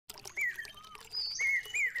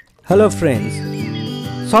Hello friends,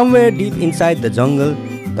 somewhere deep inside the jungle,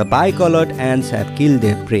 the bicolored ants have killed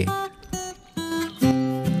their prey.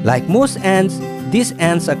 Like most ants, these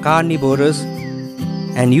ants are carnivorous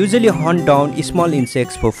and usually hunt down small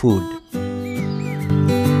insects for food.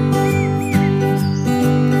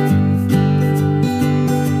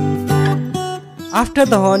 After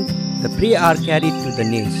the hunt, the prey are carried to the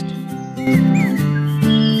nest.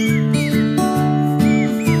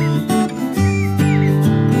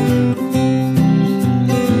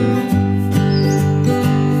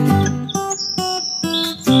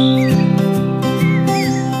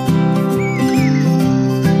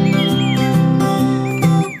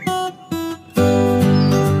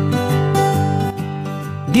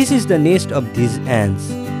 This is the nest of these ants.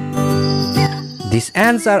 These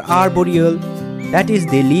ants are arboreal, that is,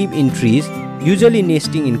 they live in trees, usually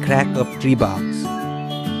nesting in cracks of tree barks.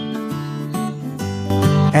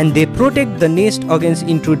 And they protect the nest against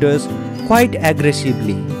intruders quite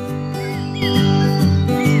aggressively.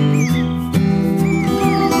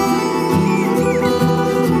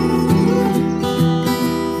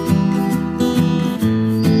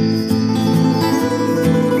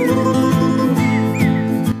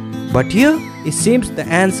 But here, it seems the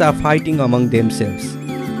ants are fighting among themselves.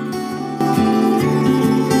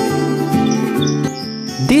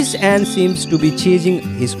 This ant seems to be chasing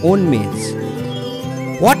his own mates.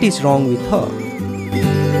 What is wrong with her?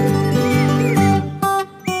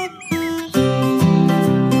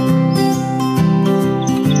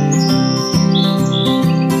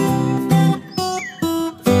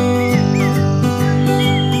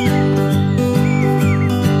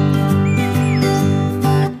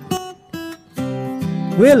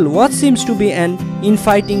 Well, what seems to be an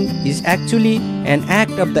infighting is actually an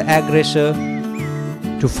act of the aggressor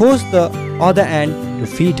to force the other ant to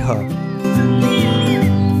feed her.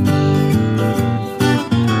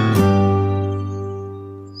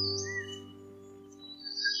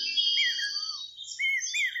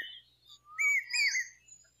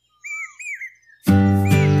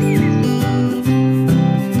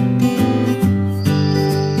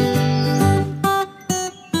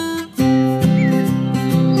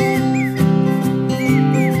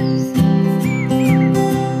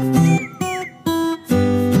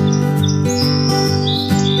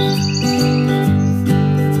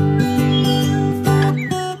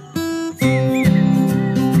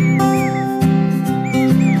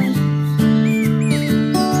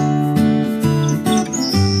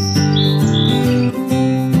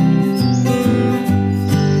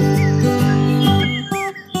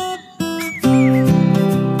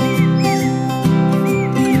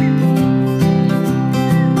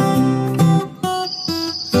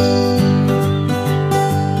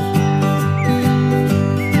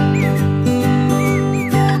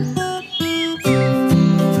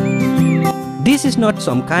 This is not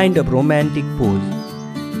some kind of romantic pose.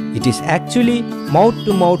 It is actually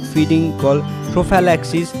mouth-to-mouth feeding called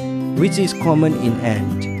prophylaxis, which is common in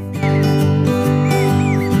ants.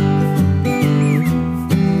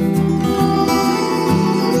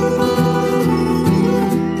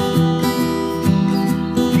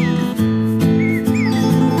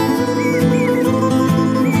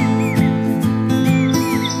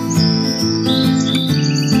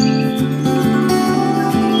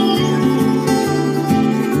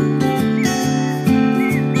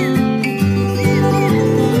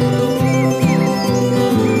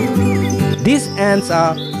 These ants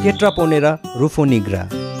are Tetraponera Rufonigra.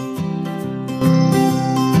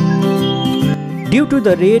 Due to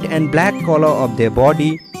the red and black color of their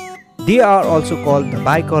body, they are also called the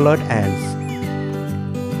bicolored ants.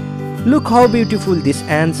 Look how beautiful these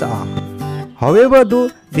ants are. However, though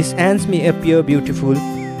these ants may appear beautiful,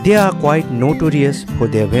 they are quite notorious for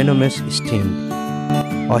their venomous sting.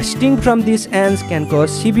 A sting from these ants can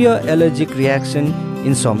cause severe allergic reaction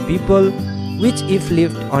in some people, which if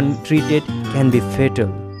left untreated can be fatal.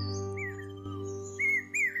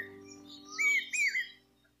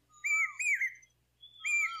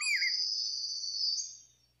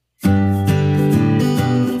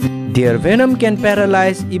 Their venom can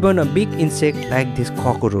paralyze even a big insect like this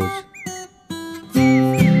cockroach.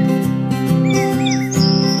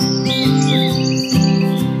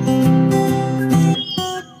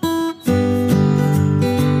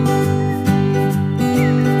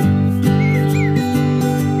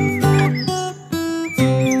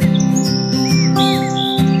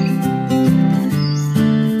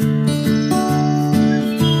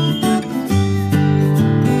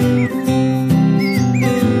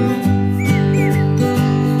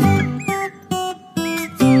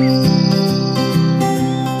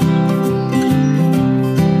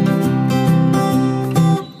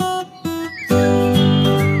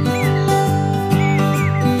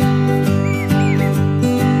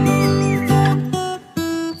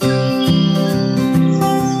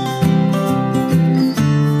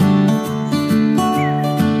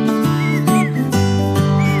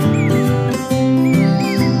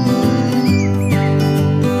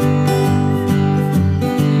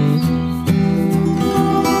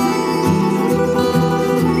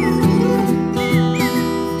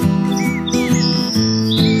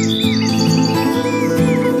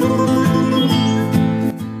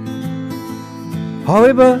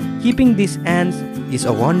 However, keeping these ants is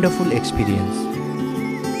a wonderful experience.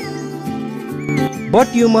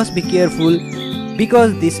 But you must be careful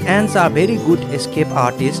because these ants are very good escape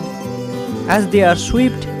artists as they are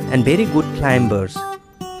swift and very good climbers.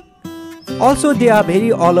 Also, they are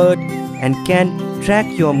very alert and can track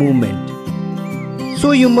your movement.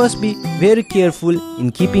 So you must be very careful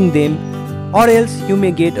in keeping them, or else you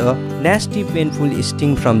may get a nasty painful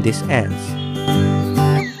sting from these ants.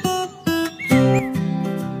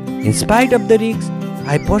 In spite of the risks,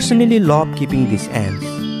 I personally love keeping these ants.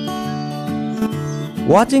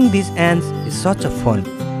 Watching these ants is such a fun.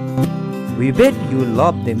 We bet you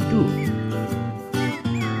love them too.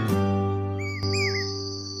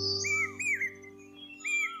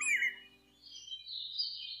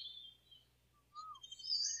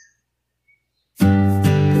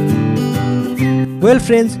 Well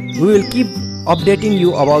friends, we will keep updating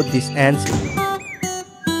you about these ants.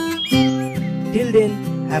 Till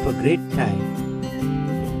then, have a great time.